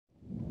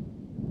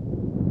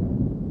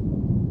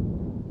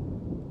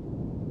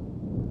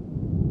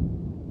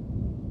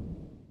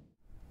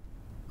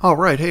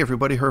Alright, hey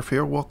everybody, Hrph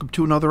here. Welcome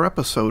to another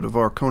episode of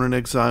our Conan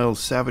Exiles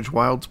Savage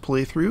Wilds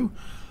playthrough.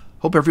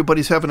 Hope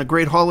everybody's having a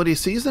great holiday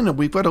season, and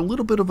we've got a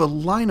little bit of a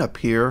lineup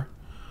here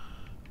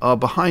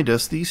behind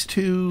us. These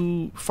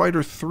two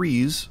Fighter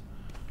 3s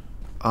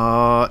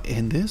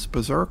and this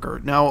Berserker.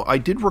 Now, I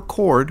did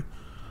record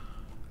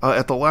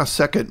at the last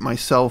second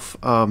myself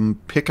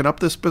picking up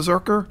this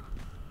Berserker.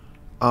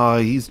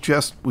 I've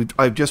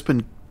just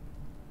been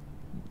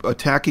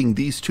attacking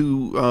these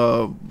two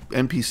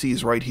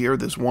NPCs right here.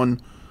 There's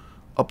one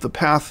up the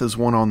path, there's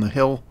one on the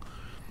hill.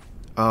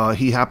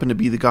 He happened to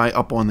be the guy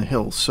up on the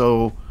hill.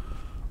 So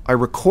I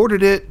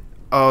recorded it.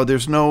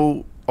 There's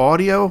no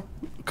audio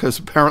because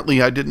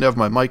apparently I didn't have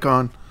my mic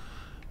on.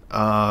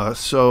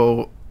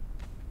 So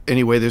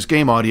anyway, there's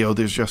game audio.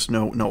 There's just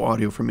no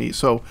audio for me.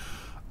 So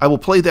I will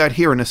play that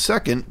here in a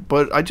second,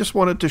 but I just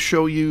wanted to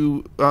show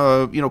you,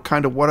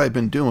 kind of what I've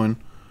been doing.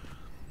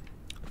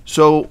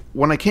 So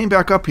when I came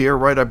back up here,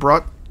 right, I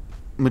brought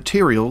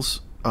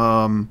materials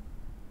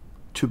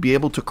to be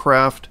able to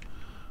craft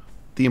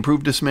the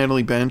improved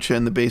dismantling bench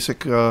and the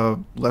basic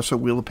lesser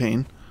wheel of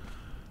pain.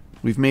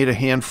 We've made a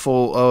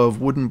handful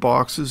of wooden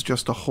boxes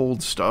just to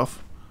hold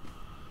stuff.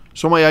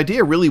 So my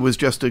idea really was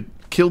just to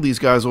kill these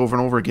guys over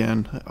and over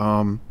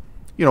again.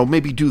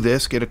 Maybe do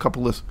this, get a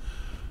couple of,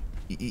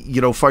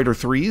 Fighter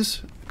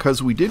 3s,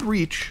 because we did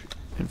reach,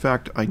 in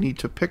fact, I need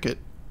to pick it.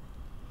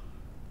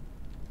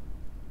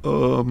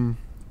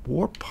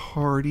 War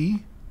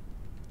Party.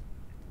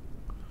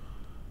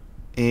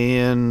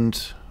 And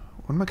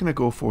what am I going to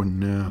go for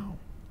now?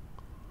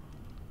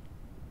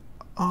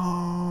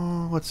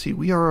 Let's see.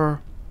 We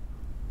are,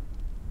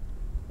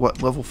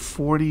 what, level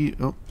 40?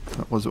 Oh,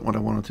 that wasn't what I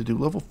wanted to do.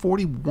 Level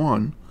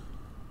 41.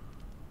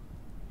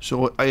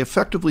 So I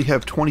effectively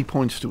have 20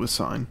 points to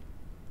assign.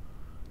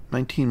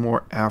 19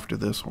 more after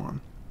this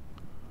one.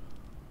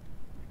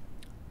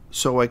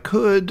 So I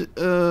could,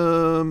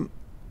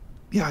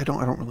 yeah, I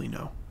don't really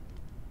know.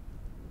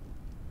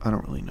 I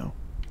don't really know.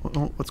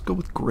 Well, let's go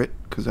with grit,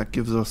 because that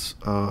gives us,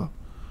 I'm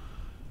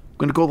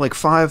going to go like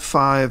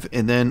 5-5,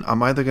 and then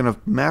I'm either going to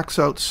max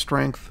out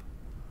strength,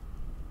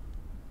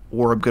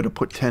 or I'm going to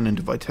put 10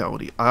 into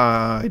vitality.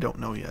 I don't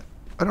know yet.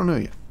 I don't know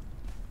yet.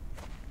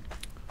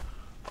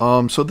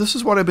 So this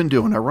is what I've been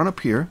doing. I run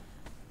up here.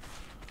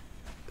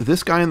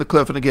 This guy in the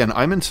cliff, and again,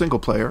 I'm in single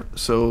player,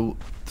 so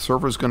the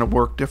server's going to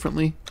work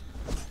differently.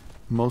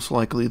 Most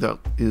likely that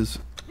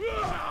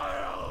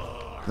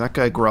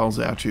guy growls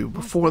at you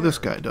before this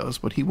guy does,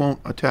 but he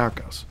won't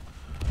attack us.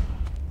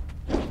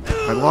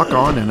 I lock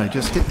on and I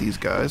just hit these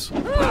guys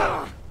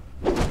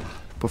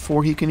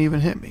before he can even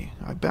hit me.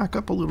 I back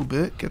up a little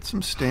bit, get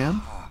some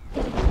stam.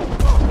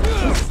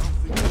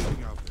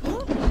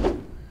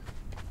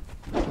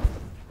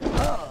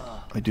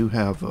 I do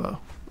have a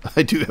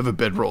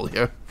bedroll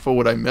here for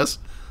what I miss.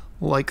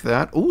 Like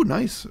that. Oh,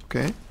 nice.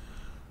 Okay.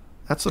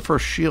 That's the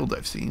first shield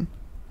I've seen.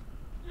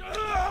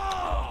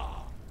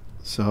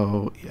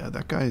 So, yeah,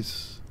 that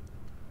guy's...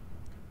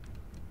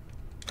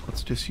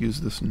 Let's just use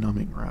this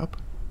numbing wrap.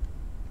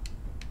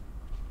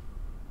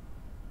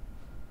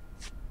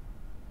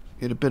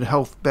 Get a bit of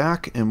health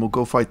back, and we'll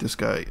go fight this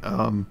guy.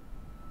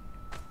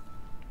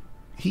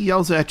 He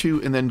yells at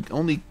you, and then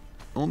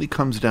only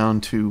comes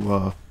down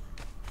to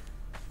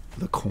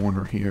the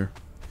corner here.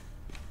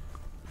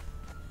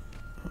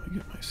 Let me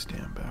get my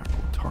stand back.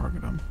 We'll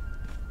target him.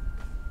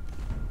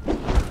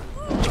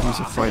 He's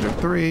a Fighter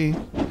 3.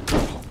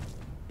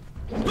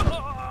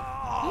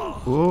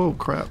 Oh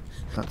crap!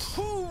 That's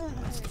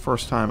the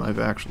first time I've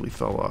actually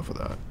fell off of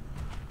that.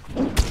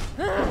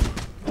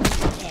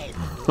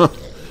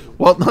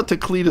 Well, not the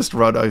cleanest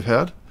run I've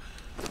had.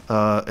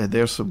 And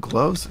there's some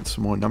gloves and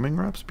some more numbing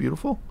wraps.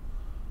 Beautiful.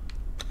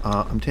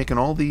 I'm taking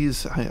all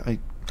these. I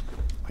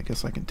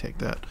guess I can take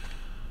that.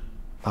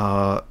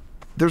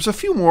 There's a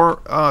few more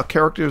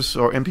characters,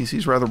 or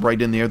NPCs rather,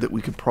 right in there that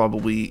we could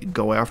probably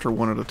go after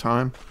one at a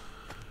time.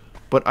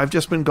 But I've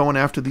just been going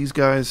after these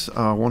guys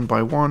one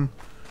by one.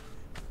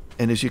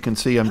 And as you can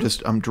see,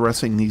 I'm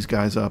dressing these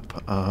guys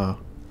up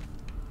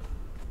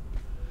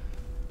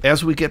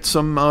as we get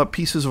some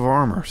pieces of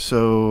armor.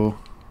 So,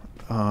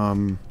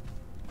 what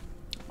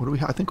do we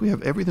have? I think we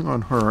have everything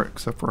on her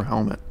except for a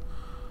helmet.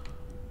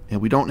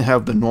 And we don't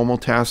have the normal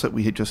tasset,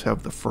 we just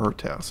have the fur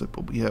tasset.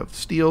 But we have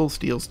steel,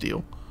 steel,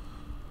 steel.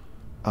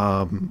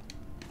 So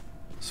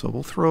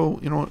we'll throw,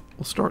 you know what,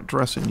 we'll start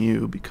dressing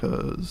you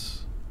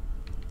because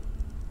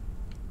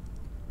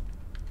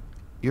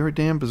you're a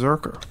damn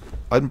berserker.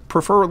 I'd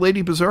prefer a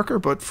lady berserker,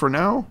 but for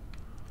now...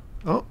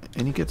 Oh,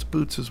 and he gets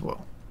boots as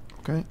well.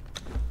 Okay.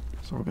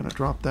 So we're going to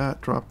drop that,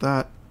 drop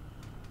that.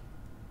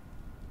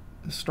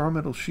 The Star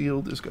Metal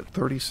Shield has got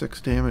 36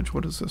 damage.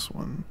 What is this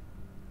one?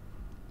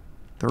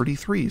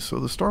 33. So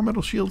the Star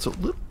Metal Shield's a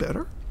little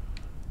better.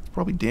 It's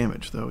probably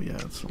damaged, though. Yeah,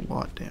 it's a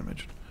lot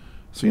damaged.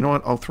 So you know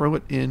what? I'll throw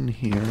it in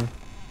here.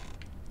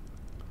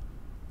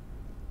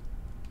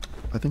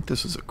 I think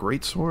this is a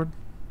great sword.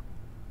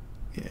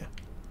 Yeah.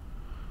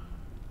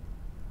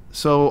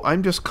 So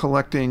I'm just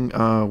collecting,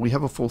 we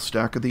have a full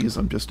stack of these.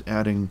 I'm just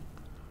adding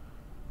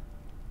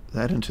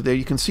that into there.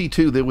 You can see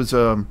too there was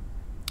an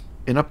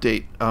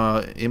update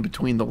in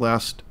between the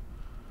last.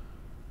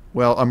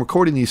 Well, I'm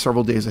recording these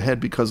several days ahead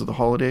because of the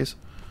holidays.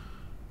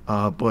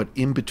 But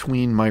in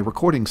between my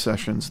recording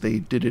sessions, they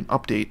did an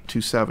update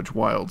to Savage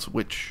Wilds,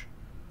 which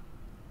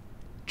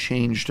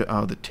changed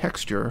the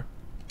texture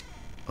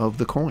of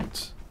the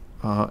coins.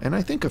 And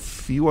I think a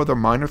few other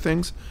minor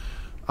things.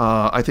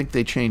 I think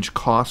they changed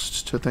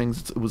costs to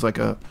things. It was like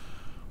a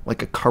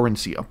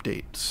currency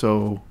update.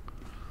 So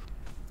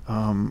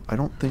I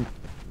don't think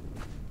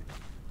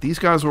these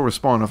guys will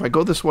respawn. If I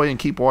go this way and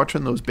keep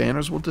watching, those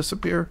banners will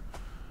disappear.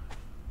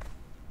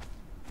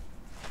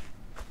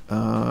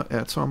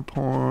 At some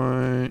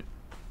point,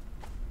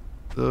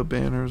 the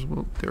banners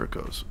will... There it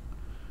goes.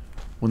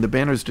 When the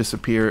banners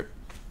disappear,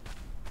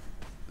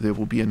 there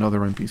will be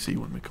another NPC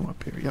when we come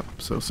up here. Yep,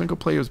 so single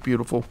player is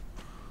beautiful.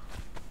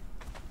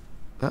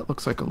 That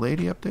looks like a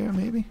lady up there,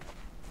 maybe?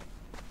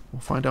 We'll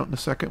find out in a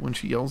second when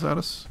she yells at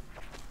us.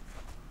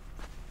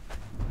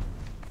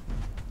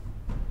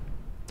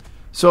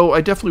 So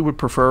I definitely would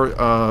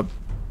prefer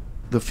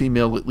the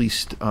female, at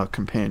least,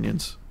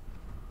 companions.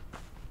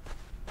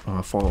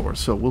 Followers.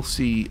 So we'll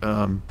see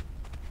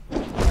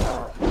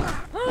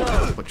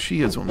what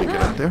she is when we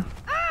get up there.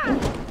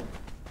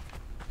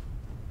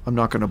 I'm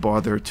not going to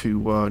bother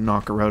to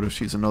knock her out if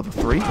she's another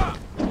 3.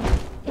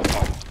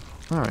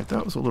 Alright,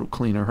 that was a little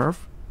cleaner, Hrph.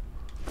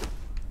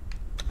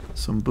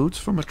 Some boots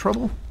from a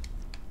trouble.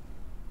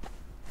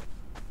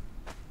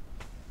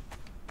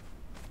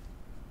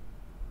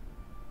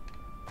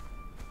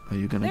 Are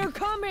you going to... They're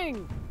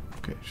coming!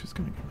 Okay, she's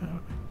going to get mad at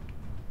me.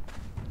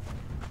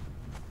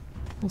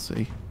 We'll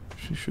see.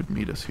 She should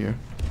meet us here.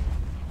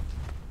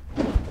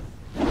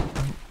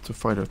 It's a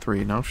fighter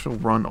 3. Now she'll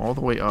run all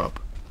the way up.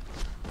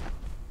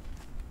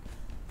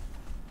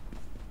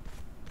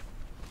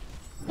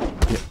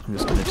 Yeah, I'm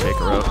just going to take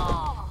her out.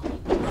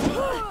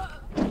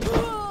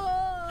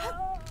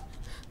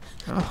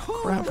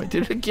 Oh, crap. I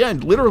did it again.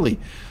 Literally.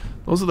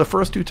 Those are the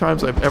first 2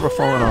 times I've ever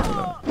fallen off of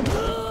that.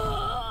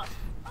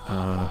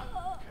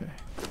 Okay.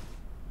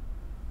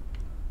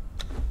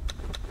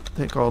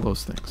 Take all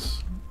those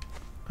things.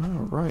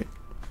 Alright.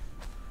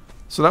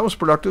 So that was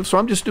productive. So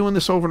I'm just doing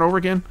this over and over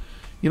again.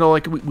 You know,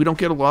 like we don't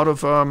get a lot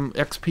of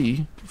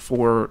XP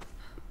for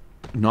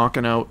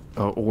knocking out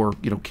or,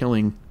 you know,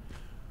 killing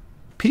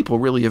people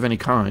really of any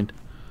kind.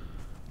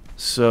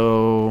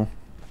 So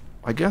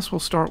I guess we'll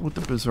start with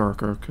the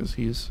Berserker because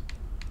he's,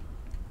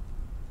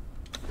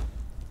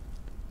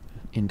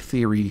 in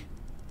theory,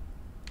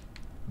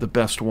 the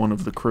best one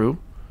of the crew.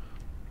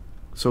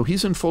 So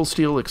he's in full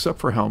steel except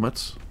for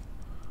helmets.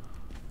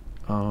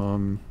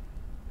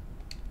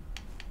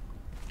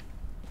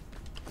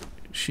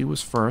 She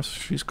was first.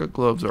 She's got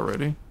gloves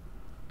already.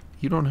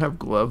 You don't have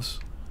gloves.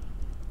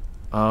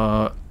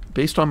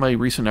 Based on my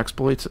recent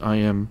exploits, I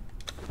am...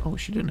 Oh,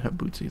 she didn't have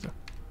boots either.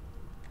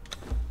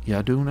 Yeah,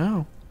 I do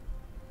now.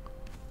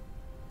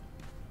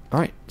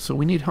 Alright, so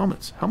we need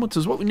helmets. Helmets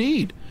is what we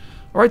need.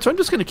 Alright, so I'm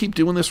just going to keep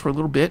doing this for a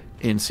little bit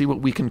and see what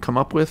we can come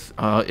up with.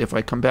 If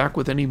I come back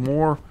with any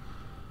more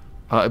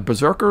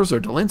Berserkers or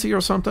Delancey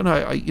or something,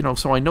 you know,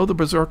 so I know the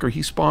Berserker,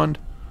 he spawned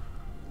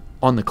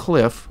on the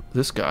cliff,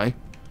 this guy.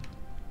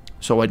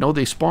 So I know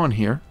they spawn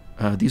here.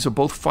 These are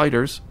both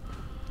fighters.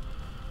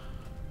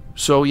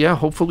 So yeah,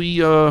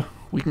 hopefully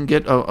we can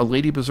get a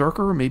Lady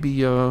Berserker, or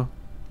maybe a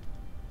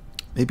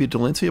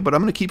Delancey. But I'm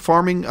going to keep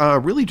farming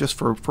really just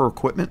for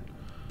equipment.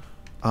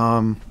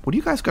 What do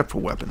you guys got for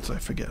weapons? I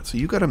forget. So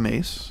you got a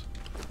mace.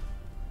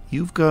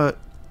 You've got...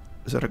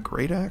 Is that a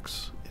great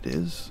axe? It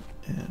is.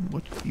 And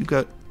what you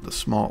got? The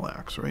small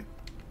axe, right?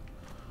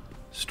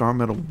 Star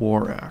Metal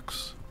War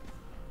Axe.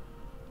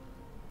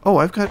 Oh,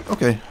 I've got...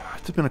 Okay.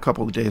 It's been a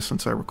couple of days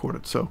since I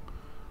recorded, so...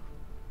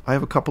 I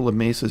have a couple of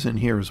maces in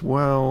here as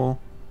well.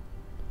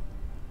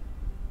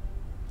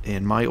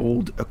 And my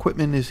old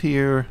equipment is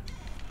here.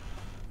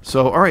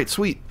 So, alright,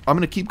 sweet. I'm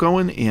going to keep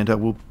going, and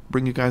we'll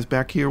bring you guys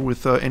back here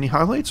with any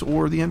highlights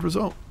or the end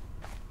result.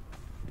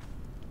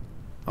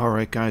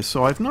 Alright, guys,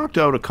 so I've knocked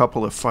out a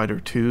couple of Fighter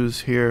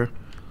 2s here.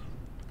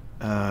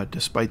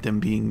 Despite them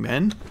being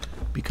men.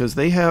 Because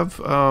they have...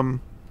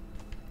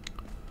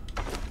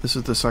 this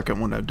is the second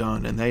one I've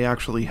done, and they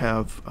actually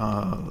have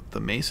the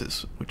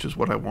maces, which is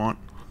what I want.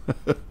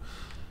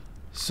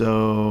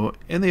 So,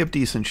 and they have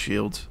decent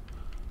shields.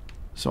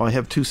 So I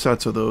have 2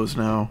 sets of those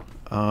now.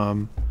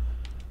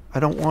 I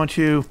don't want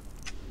you.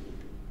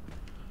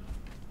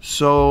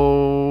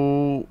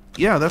 So,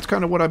 yeah, that's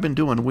kind of what I've been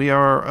doing. We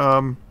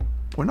are,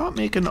 we're not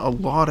making a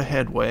lot of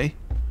headway.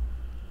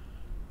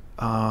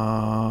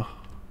 We're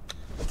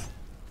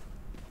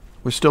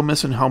still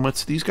missing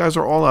helmets. These guys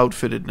are all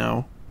outfitted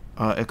now,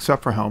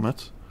 except for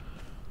helmets.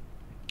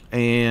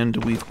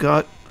 And we've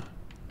got...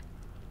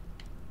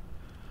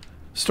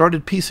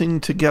 started piecing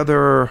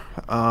together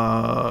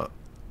a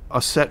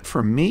set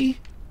for me.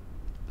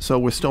 So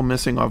we're still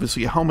missing,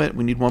 obviously, a helmet.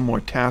 We need one more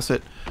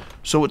tacet.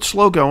 So it's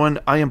slow going.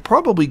 I am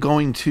probably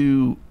going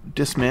to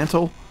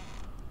dismantle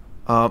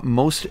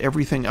most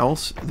everything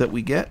else that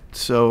we get.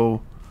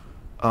 So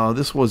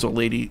this was a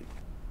lady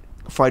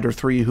Fighter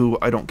 3 who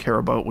I don't care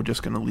about. We're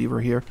just going to leave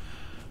her here.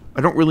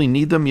 I don't really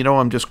need them, you know.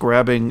 I'm just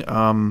grabbing.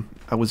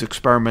 I was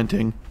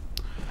experimenting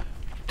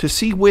to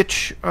see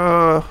which,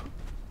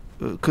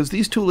 because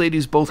these two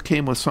ladies both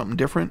came with something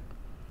different.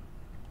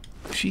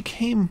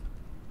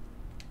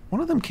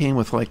 One of them came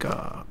with like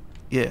a,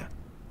 yeah.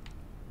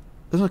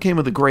 This one came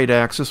with a great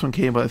axe. This one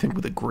came, I think,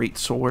 with a great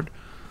sword.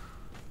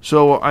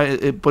 So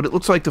but it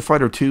looks like the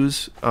Fighter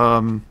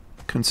 2s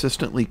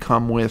consistently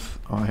come with.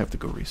 Oh, I have to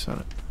go reset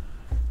it.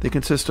 They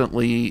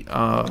consistently,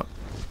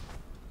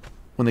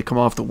 when they come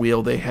off the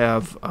wheel, they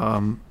have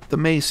the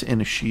mace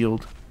and a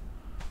shield.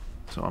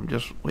 So I'm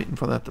just waiting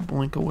for that to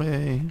blink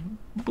away.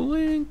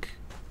 Blink.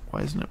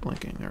 Why isn't it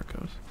blinking? There it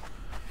goes.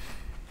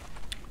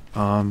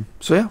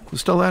 So yeah, we're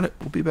still at it.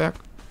 We'll be back.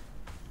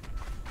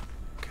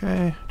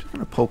 Okay, just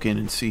gonna poke in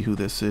and see who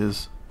this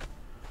is.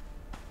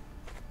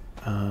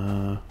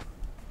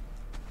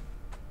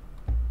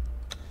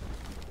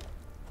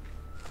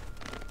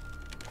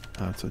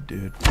 That's a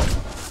dude.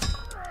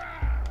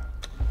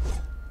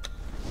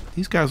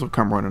 These guys will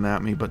come running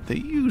at me, but they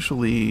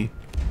usually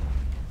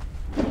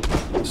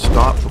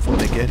stop before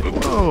they get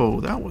hit. Whoa,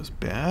 that was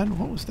bad.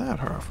 What was that,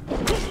 Hrph?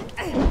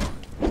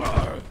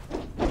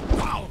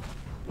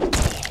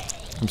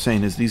 I'm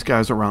saying is these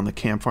guys around the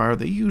campfire,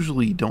 they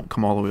usually don't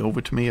come all the way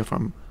over to me if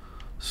I'm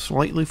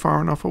slightly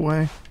far enough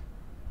away.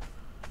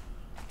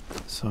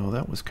 So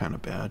that was kind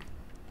of bad.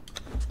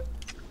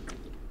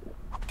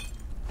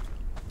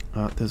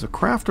 There's a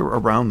crafter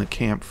around the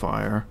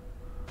campfire.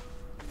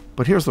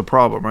 But here's the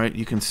problem, right?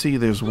 You can see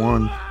there's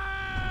one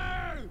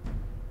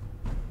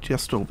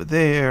just over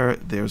there.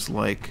 There's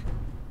like...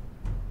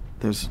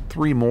 There's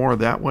 3 more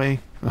that way.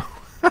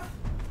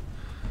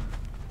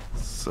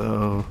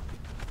 So...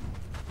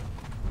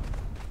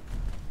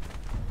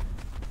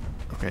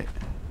 Okay.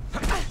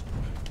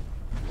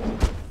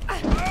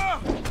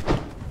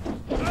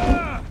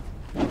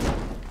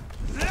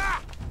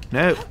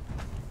 No!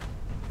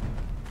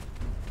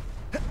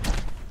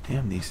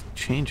 Damn, these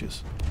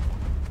changes.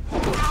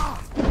 I'm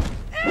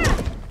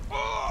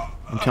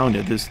telling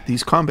you,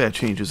 these combat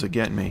changes are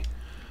getting me.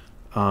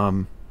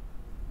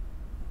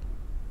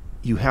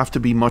 You have to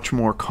be much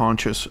more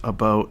conscious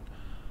about...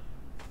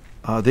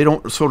 they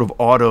don't sort of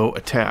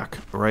auto-attack,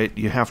 right?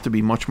 You have to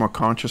be much more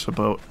conscious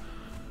about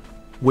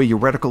where your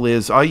reticle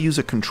is. I use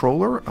a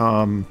controller.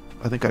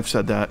 I think I've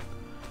said that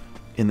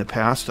in the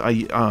past.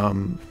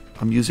 I'm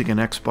using an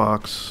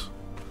Xbox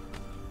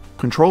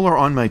controller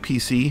on my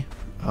PC.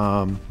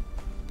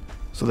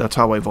 So that's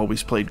how I've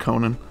always played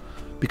Conan,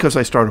 because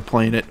I started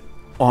playing it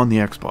on the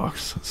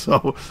Xbox.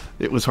 So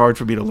it was hard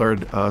for me to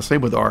learn. Same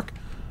with Ark.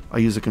 I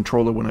use a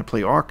controller when I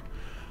play Ark.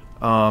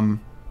 We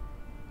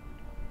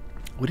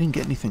didn't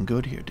get anything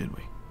good here, did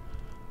we?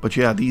 But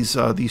yeah, these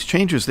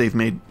changes they've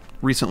made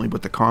recently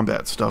with the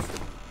combat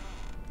stuff,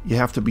 you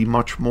have to be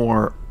much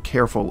more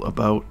careful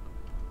about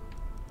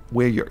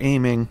where you're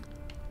aiming,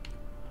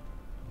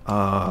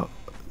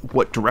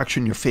 what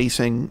direction you're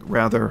facing,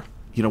 rather,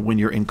 you know, when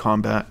you're in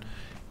combat,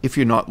 if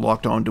you're not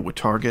locked onto a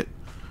target.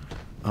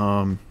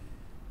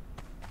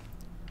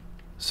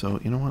 So,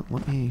 you know what,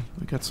 we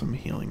got some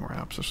healing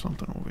wraps or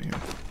something over here.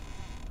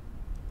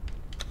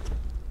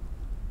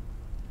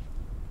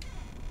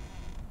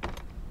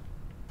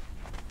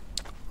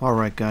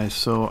 Alright guys,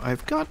 so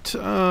I've got,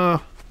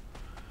 I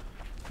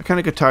kind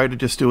of got tired of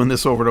just doing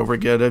this over and over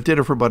again. I've did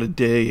it for about a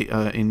day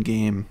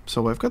in-game.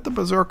 So I've got the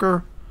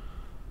Berserker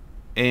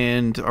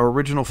and our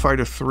original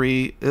Fighter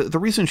 3. The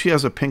reason she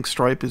has a pink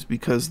stripe is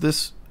because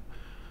this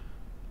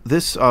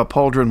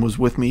pauldron was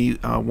with me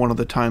one of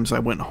the times I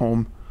went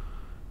home.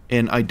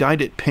 And I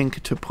dyed it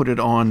pink to put it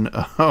on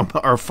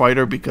our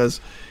fighter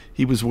because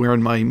he was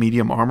wearing my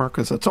medium armor,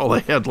 because that's all I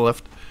had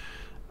left.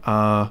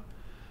 So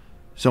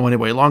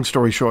anyway, long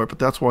story short, but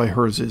that's why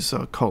hers is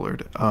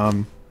colored.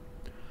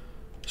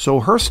 So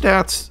her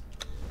stats,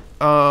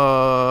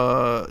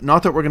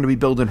 not that we're going to be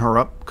building her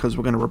up, because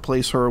we're going to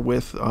replace her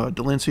with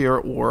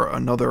Delincia or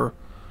another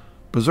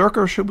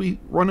Berserker, should we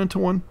run into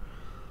one.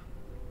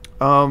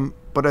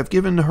 But I've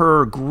given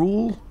her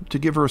Gruel to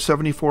give her a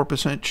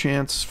 74%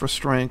 chance for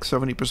strength,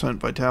 70%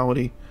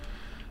 vitality.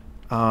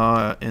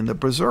 And the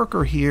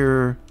Berserker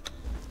here,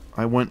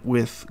 I went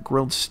with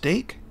Grilled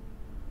Steak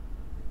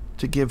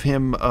to give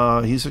him,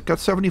 he's got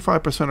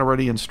 75%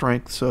 already in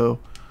strength, so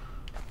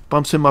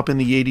bumps him up in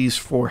the 80s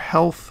for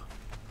health.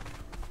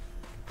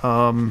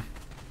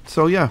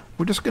 So yeah,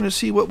 we're just going to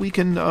see what we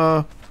can,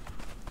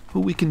 who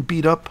we can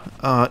beat up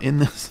in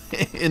this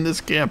in this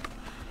camp.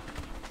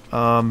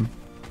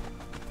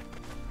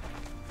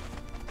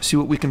 See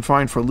what we can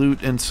find for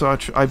loot and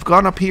such. I've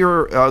gone up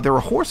here. There are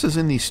horses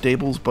in these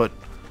stables, but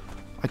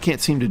I can't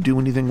seem to do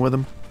anything with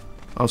them.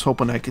 I was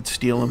hoping I could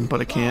steal them,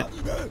 but I can't.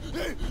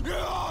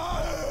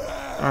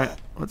 Alright,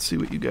 let's see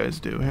what you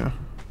guys do here.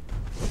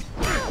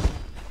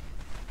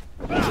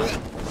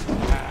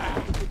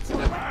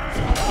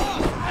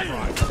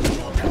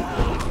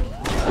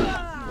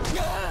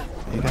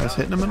 Are you guys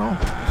hitting them at all?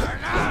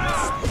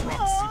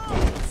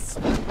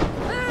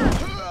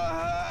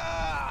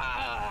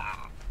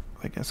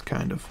 I guess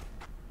kind of.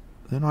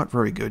 They're not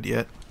very good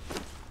yet.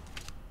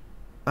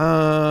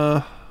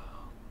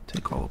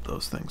 Take all of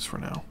those things for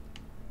now.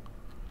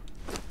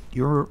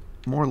 You're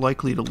more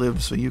likely to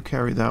live, so you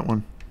carry that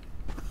one.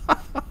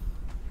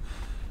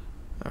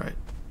 Alright.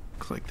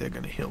 Looks like they're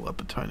going to heal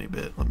up a tiny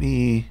bit. Let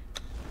me...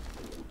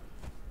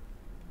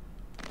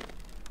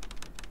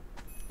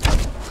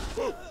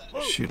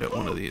 shoot at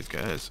one of these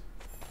guys.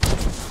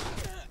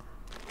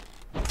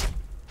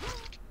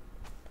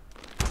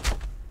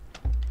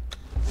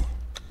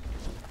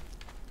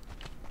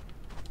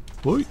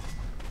 Boy.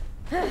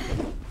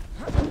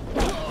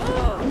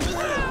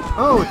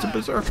 Oh, it's a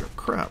berserker.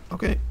 Crap.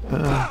 Okay.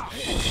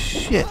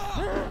 Shit.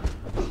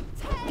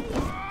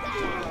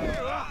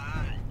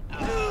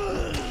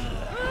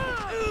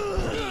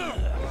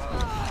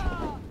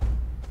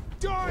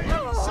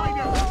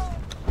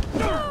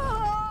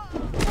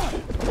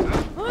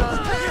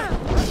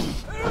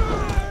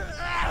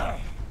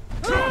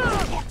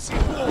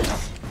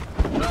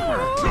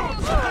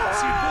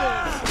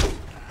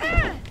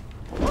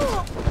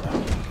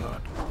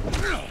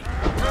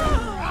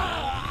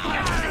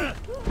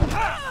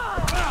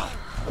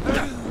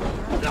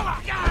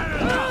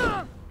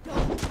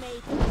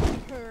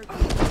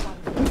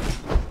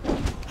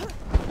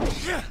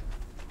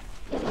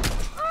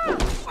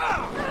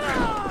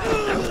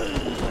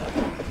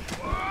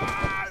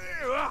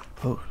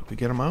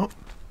 Get him out.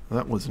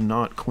 That was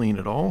not clean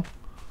at all,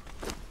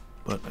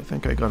 but I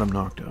think I got him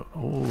knocked out.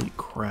 Holy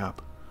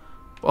crap.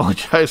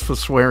 Apologize for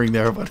swearing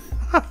there, but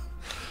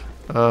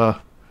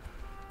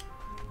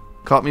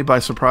caught me by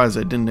surprise.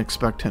 I didn't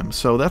expect him.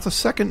 So that's a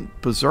second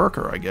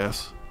berserker, I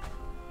guess.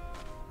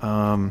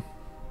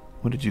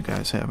 What did you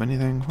guys have?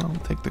 Anything? Well,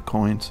 I'll take the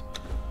coins.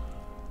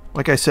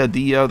 Like I said,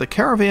 the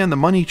caravan, the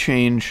money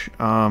change,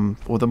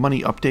 or the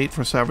money update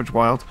for Savage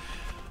Wilds,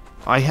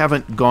 I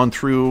haven't gone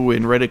through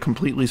and read it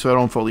completely, so I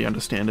don't fully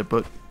understand it,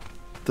 but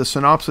the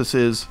synopsis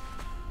is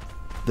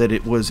that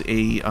it was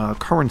a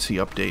currency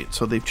update.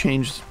 So they've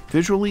changed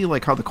visually,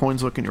 like how the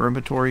coins look in your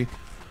inventory,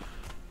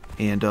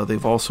 and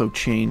they've also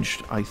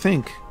changed, I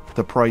think,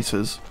 the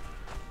prices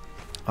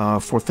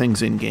for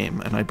things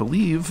in-game. And I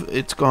believe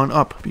it's gone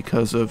up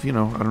because of, you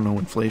know, I don't know,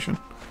 inflation.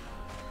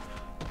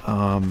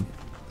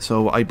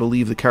 So I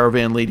believe the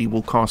caravan lady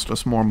will cost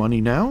us more money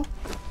now.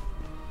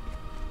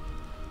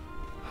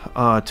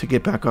 To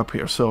get back up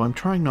here, so I'm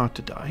trying not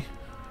to die.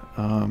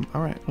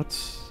 Alright,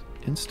 let's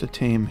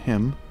insta-tame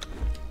him.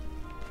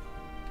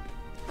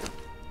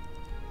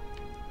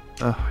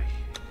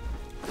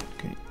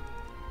 Okay.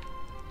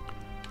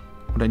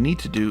 What I need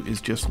to do is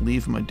just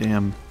leave my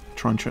damn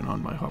truncheon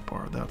on my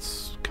hotbar.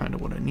 That's kind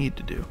of what I need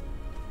to do.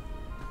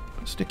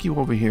 Stick you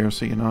over here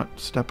so you're not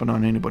stepping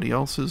on anybody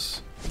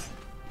else's.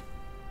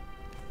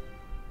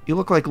 You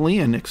look like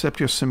Leon, except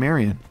you're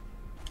Cimmerian.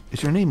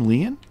 Is your name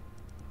Leon?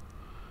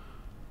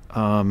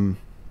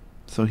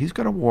 So he's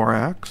got a war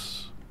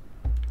axe.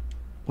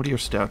 What do your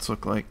stats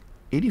look like?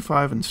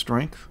 85 in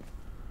strength.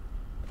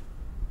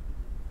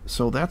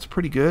 So that's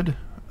pretty good.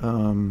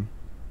 And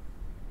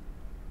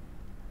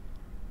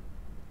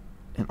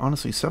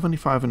honestly,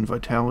 75 in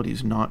vitality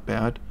is not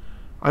bad.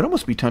 I'd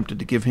almost be tempted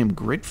to give him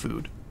grit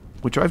food,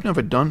 which I've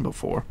never done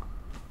before.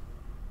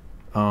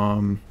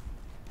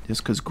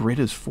 Just because grit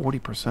is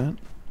 40%.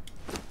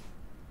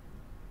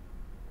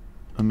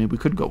 I mean, we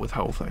could go with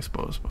health, I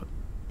suppose, but...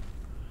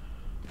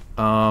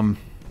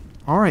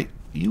 alright,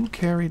 you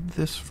carried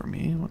this for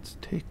me. Let's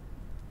take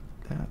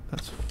that.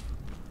 That's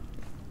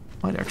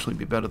might actually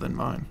be better than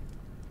mine.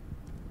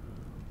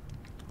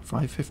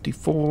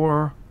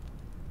 554.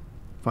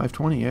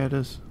 520, yeah, it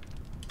is.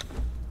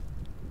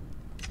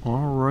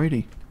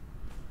 Alrighty.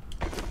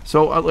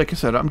 So, like I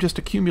said, I'm just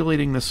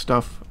accumulating this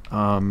stuff.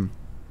 At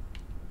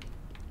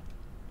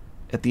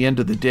the end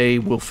of the day,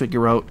 we'll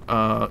figure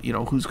out, you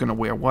know, who's going to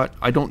wear what.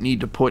 I don't need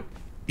to put,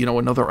 you know,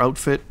 another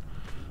outfit.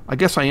 I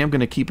guess I am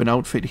going to keep an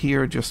outfit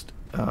here, just,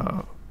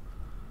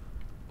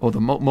 or the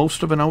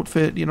most of an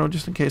outfit, you know,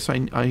 just in case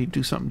I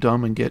do something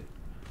dumb and get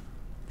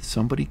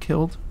somebody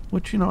killed,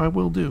 which, you know, I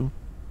will do.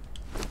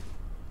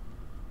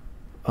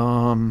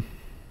 Alright,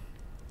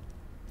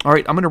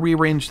 I'm going to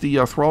rearrange the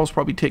Thralls,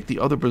 probably take the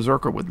other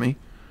Berserker with me,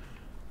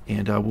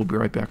 and we'll be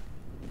right back.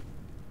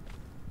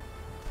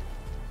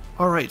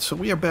 Alright, so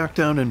we are back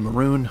down in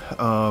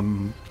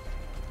Murun.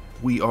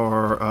 We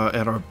are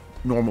at our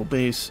normal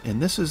base, and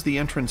this is the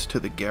entrance to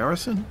the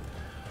garrison.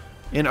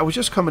 And I was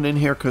just coming in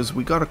here because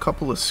we got a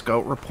couple of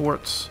scout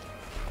reports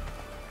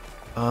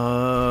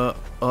up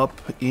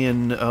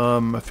in,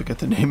 I forget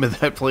the name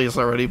of that place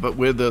already, but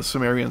where the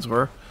Cimmerians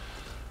were.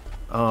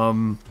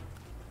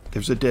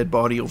 There's a dead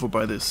body over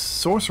by this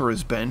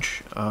sorcerer's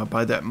bench,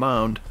 by that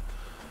mound,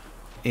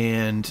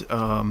 and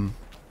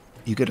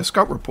you get a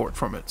scout report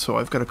from it. So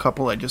I've got a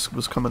couple. I just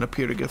was coming up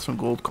here to get some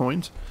gold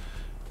coins,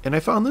 and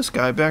I found this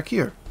guy back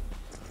here.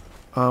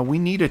 We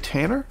need a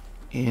tanner,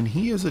 and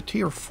he is a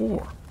tier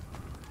 4.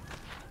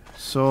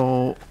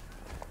 So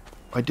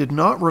I did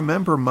not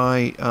remember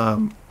my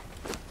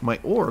my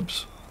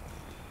orbs.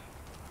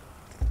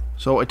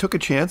 So I took a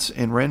chance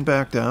and ran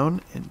back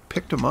down and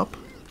picked him up.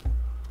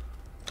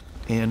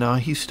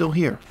 And he's still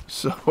here.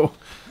 So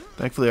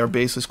thankfully our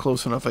base is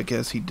close enough, I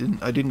guess. I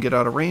didn't get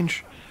out of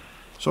range.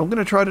 So I'm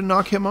going to try to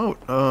knock him out.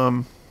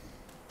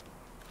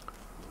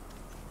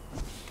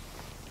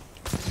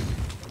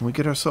 We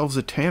get ourselves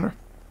a Tanner.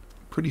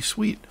 Pretty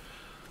sweet.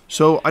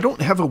 So I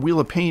don't have a Wheel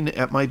of Pain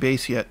at my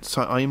base yet,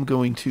 so I am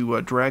going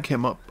to drag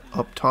him up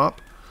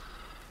top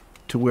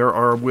to where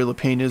our Wheel of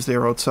Pain is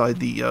there outside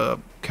the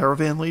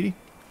caravan lady.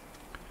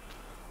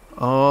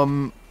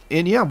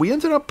 And yeah, we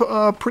ended up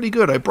pretty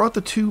good. I brought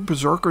the 2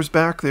 Berserkers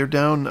back. They're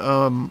down.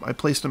 I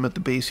placed them at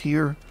the base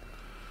here.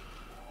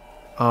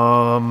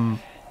 I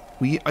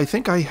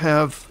think I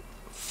have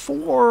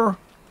 4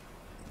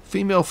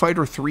 female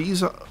fighter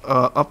 3s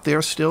up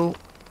there still.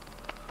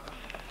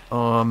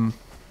 Let's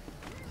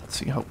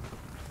see how...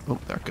 Oh,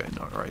 that guy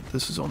not right.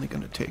 This is only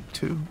going to take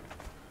 2.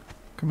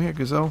 Come here,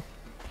 Gazelle.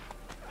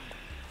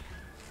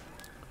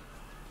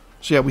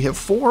 So yeah, we have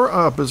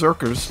 4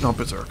 Berserkers. Not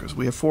Berserkers.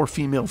 We have 4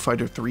 female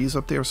fighter 3s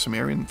up there.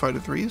 Cimmerian fighter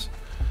 3s.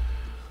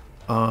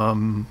 Let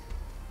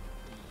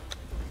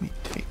me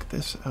take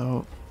this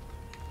out.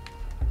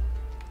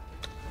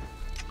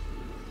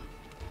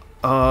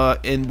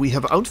 And we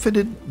have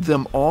outfitted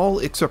them all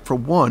except for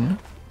 1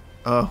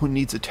 who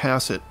needs a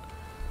Tacit.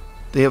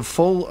 They have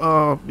full,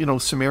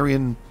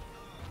 Cimmerian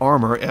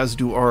armor, as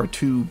do our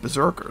 2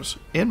 Berserkers,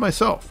 and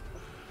myself.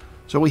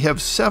 So we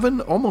have 7,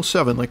 almost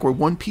 7, like we're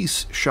 1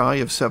 piece shy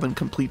of 7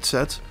 complete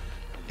sets,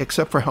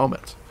 except for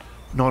helmets.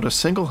 Not a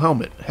single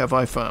helmet have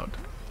I found.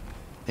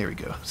 There he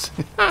goes.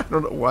 I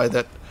don't know why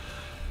that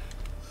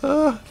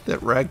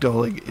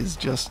ragdolling is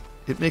just,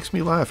 it makes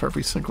me laugh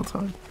every single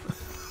time.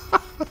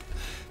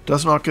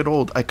 Does not get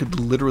old. I could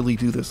literally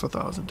do this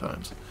 1,000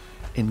 times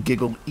and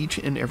giggle each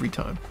and every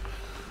time.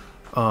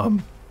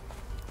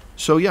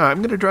 So yeah, I'm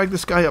going to drag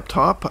this guy up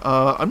top.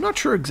 I'm not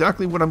sure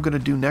exactly what I'm going to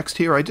do next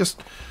here.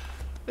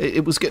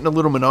 It was getting a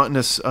little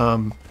monotonous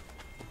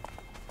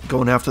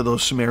going after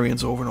those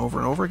Cimmerians over and over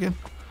and over again.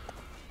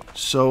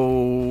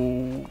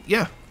 So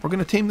yeah, we're going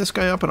to tame this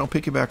guy up and I'll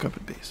pick you back up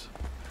at base.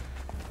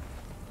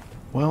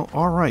 Well,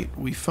 alright,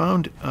 we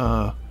found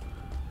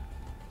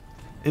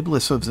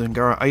Iblis of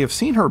Zingara. I have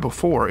seen her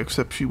before,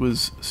 except she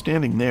was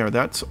standing there.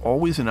 That's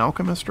always an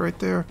Alchemist right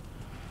there.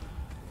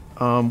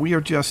 We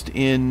are just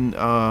in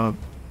the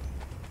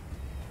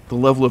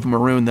level of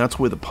Murun. That's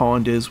where the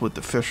pond is with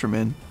the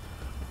fishermen.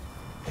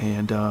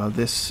 And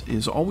this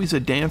is always a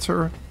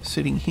dancer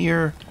sitting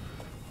here.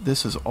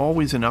 This is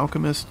always an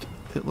alchemist,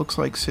 it looks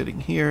like, sitting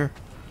here.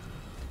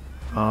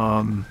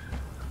 And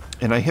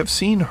I have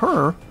seen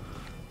her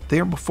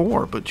there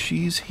before, but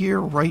she's here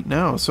right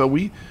now. So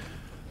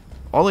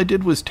all I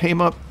did was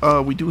tame up,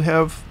 we do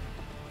have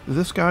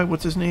this guy,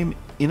 what's his name?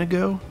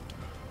 Inigo?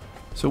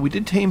 So we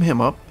did tame him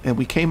up, and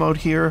we came out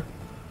here,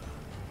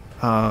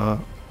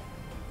 and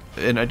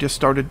I just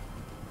started,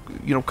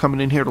 coming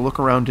in here to look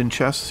around in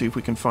chests, see if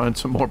we can find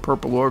some more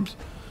purple orbs,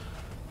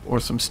 or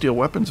some steel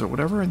weapons or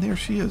whatever, and there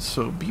she is.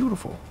 So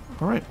beautiful.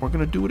 Alright, we're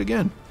going to do it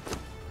again.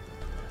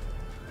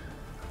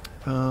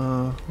 Where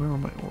are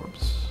my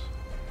orbs?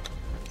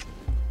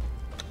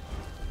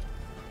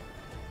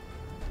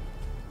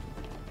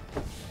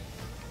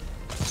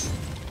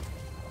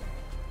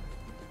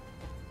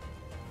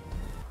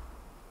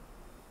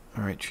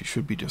 Alright, she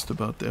should be just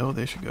about there. Oh,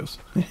 there she goes.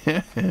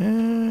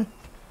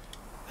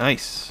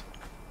 Nice.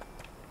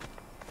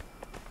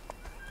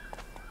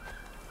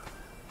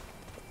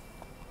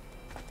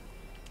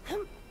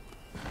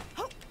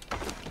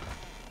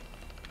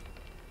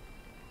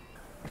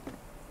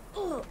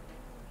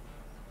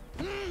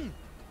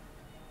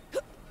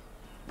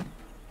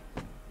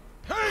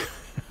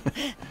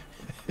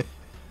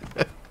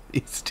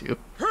 These two.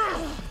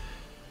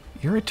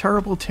 You're a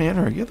terrible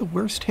tanner. You're the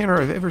worst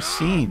tanner I've ever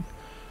seen.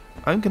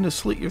 I'm gonna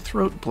slit your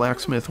throat,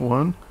 Blacksmith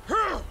 1.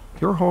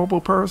 You're a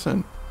horrible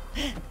person.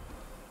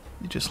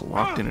 You just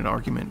locked in an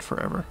argument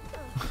forever.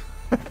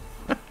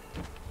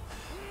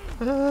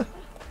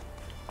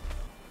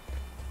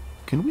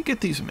 Can we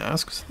get these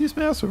masks? These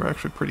masks are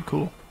actually pretty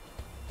cool.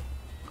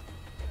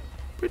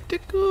 Pretty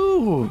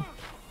cool.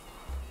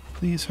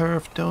 Please,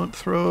 Hrph, don't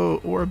throw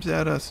orbs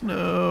at us.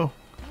 No.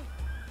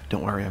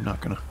 Don't worry, I'm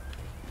not gonna.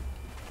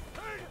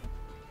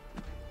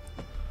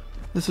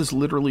 This is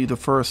literally the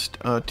first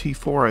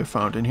T4 I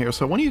found in here.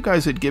 So one of you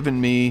guys had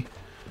given me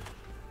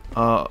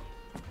the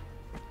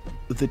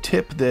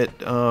tip that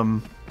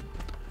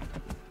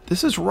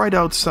this is right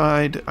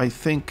outside, I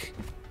think.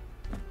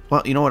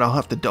 Well, you know what? I'll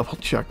have to double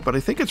check, but I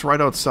think it's right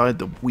outside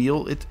the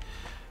wheel.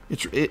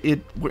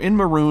 We're in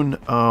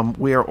Murun,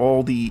 where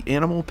all the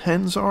animal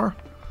pens are.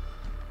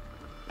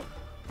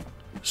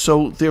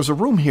 So there's a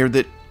room here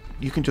that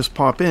you can just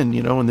pop in,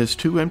 and there's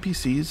 2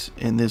 NPCs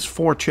and there's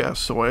 4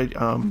 chests. So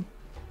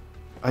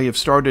I have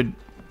started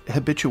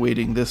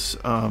habituating this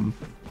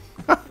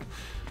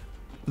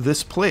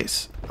this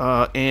place,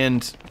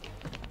 and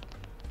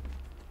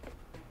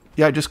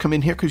yeah, I just come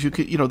in here because you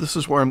could, this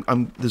is where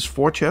there's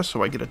 4 chests,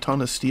 so I get a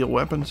ton of steel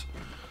weapons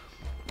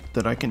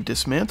that I can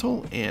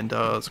dismantle, and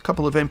there's a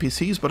couple of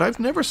NPCs, but I've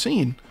never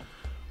seen.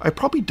 I've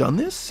probably done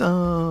this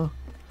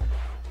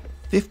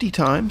 50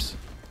 times,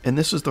 And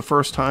this is the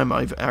first time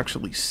I've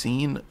actually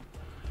seen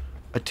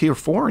a tier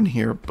 4 in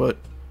here, but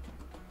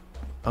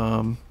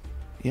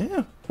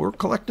yeah, we're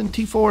collecting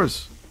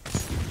T4s.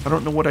 I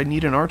don't know what I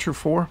need an archer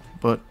for,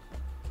 but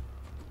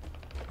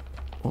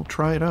we'll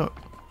try it out.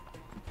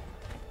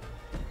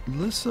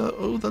 Lissa,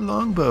 oh, the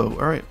longbow.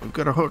 Alright, we've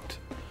got her hooked.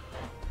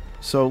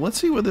 So let's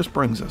see where this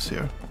brings us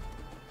here.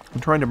 I'm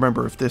trying to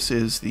remember if this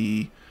is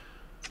the...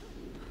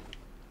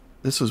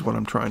 This is what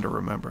I'm trying to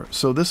remember.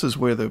 So this is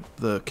where the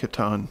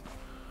Khitan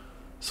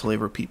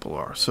slaver people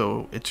are.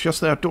 So it's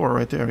just that door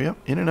right there. Yep,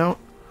 in and out.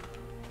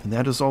 And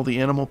that is all the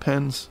animal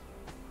pens.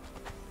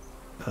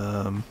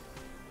 I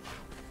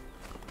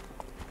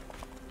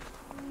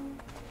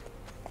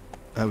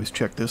always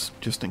check this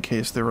just in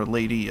case there are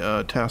lady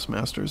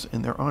taskmasters,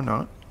 and there are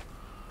not.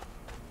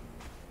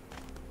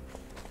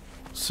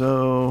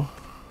 So,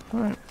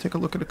 alright, take a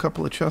look at a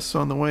couple of chests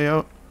on the way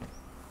out.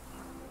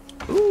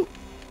 Ooh,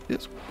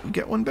 yes, we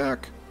get one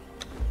back.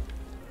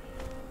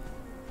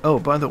 Oh,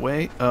 by the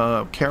way,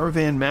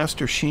 Caravan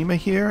Master Shima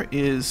here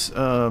is,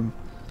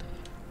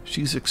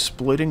 she's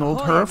exploiting old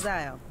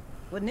Hrph.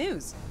 What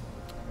news?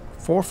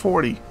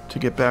 440 to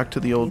get back to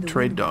the old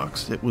trade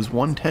docks. It was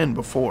 110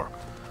 before.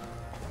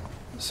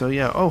 So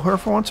yeah, oh,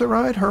 Hrph wants a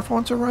ride, Hrph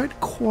wants a ride.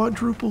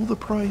 Quadruple the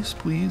price,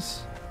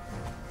 please.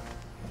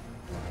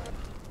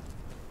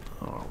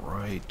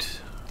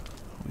 Alright.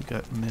 We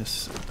got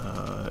Miss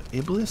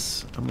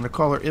Iblis. I'm going to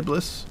call her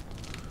Iblis.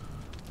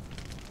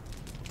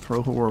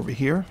 Throw her over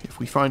here. If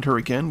we find her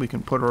again, we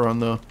can put her on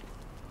the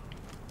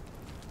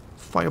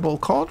Fireball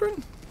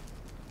Cauldron.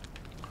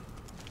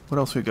 What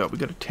else we got? We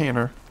got a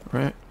Tanner,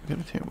 right? We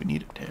got a Tanner. We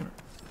need a Tanner.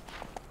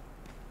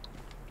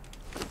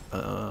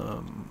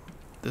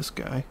 This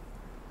guy.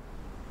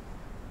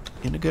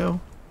 Inigo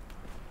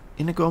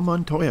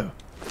Montoya.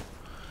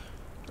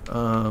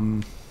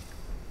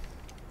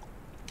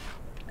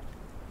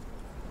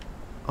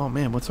 Oh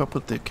man, what's up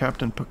with the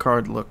Captain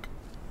Picard look?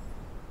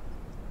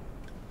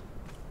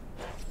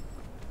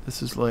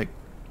 This is like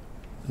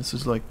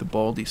the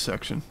baldy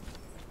section.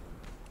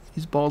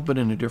 He's bald, but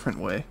in a different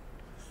way.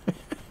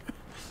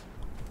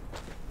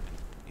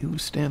 You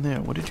stand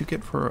there. What did you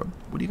get for a?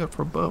 What do you got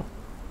for a bow?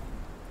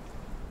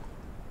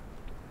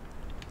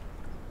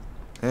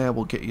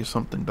 We'll get you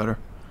something better.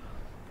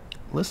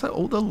 Lissa,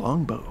 oh, the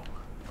longbow.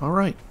 All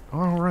right,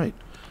 all right.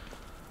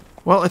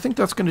 Well, I think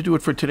that's going to do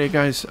it for today,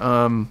 guys.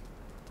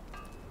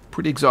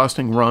 Pretty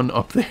exhausting run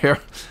up there.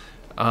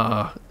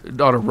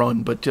 Not a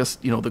run, but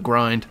just, you know, the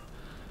grind.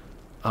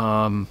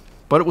 But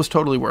it was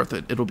totally worth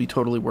it. It'll be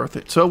totally worth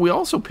it. So we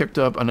also picked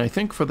up, and I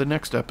think for the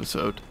next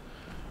episode,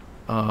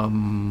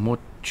 what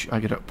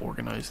I gotta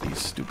organize these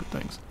stupid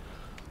things.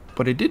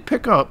 But I did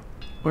pick up,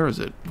 where is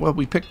it? Well,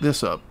 we picked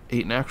this up,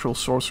 an actual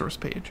sorcerer's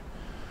page.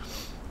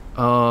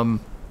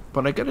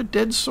 But I got a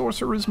dead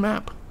sorcerer's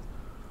map.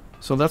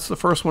 So that's the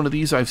first one of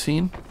these I've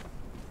seen.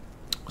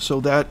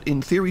 So that,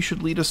 in theory,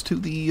 should lead us to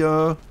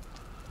the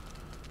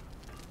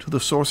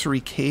sorcery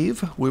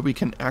cave, where we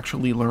can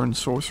actually learn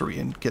sorcery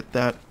and get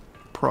that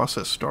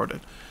process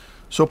started.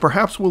 So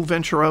perhaps we'll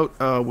venture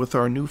out with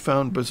our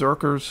newfound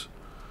Berserkers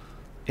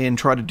and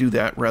try to do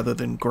that rather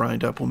than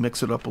grind up. We'll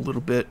mix it up a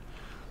little bit.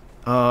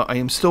 I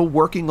am still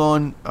working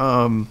on,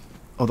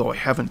 although I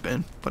haven't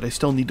been, but I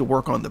still need to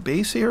work on the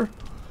base here.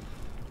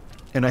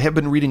 And I have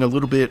been reading a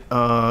little bit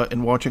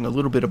and watching a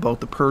little bit about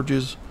the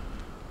purges.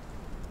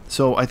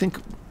 So I think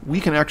we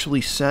can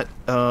actually set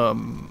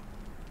the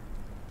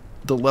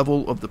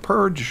level of the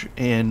purge,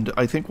 and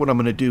I think what I'm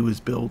going to do is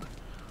build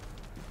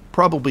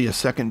probably a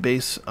second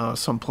base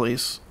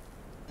someplace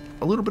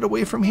a little bit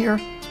away from here.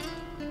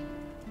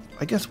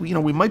 I guess we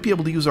might be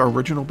able to use our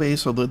original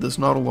base, although there's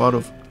not a lot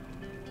of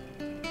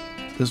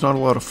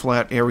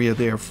flat area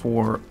there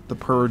for the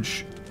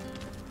purge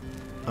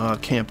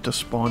camp to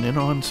spawn in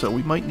on, so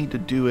we might need to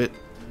do it,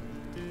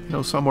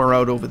 somewhere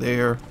out over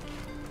there.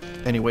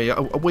 Anyway,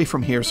 away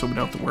from here, so we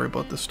don't have to worry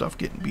about this stuff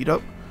getting beat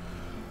up.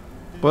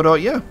 But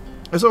yeah,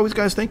 as always,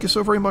 guys, thank you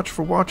so very much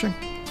for watching.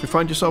 If you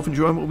find yourself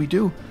enjoying what we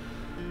do,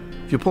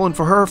 if you're pulling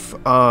for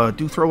Hrph,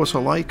 do throw us a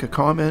like, a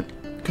comment,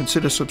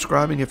 consider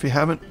subscribing if you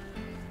haven't.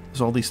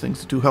 There's all these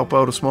things that do help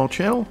out a small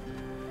channel.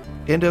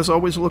 And as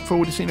always, I look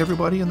forward to seeing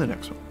everybody in the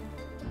next one.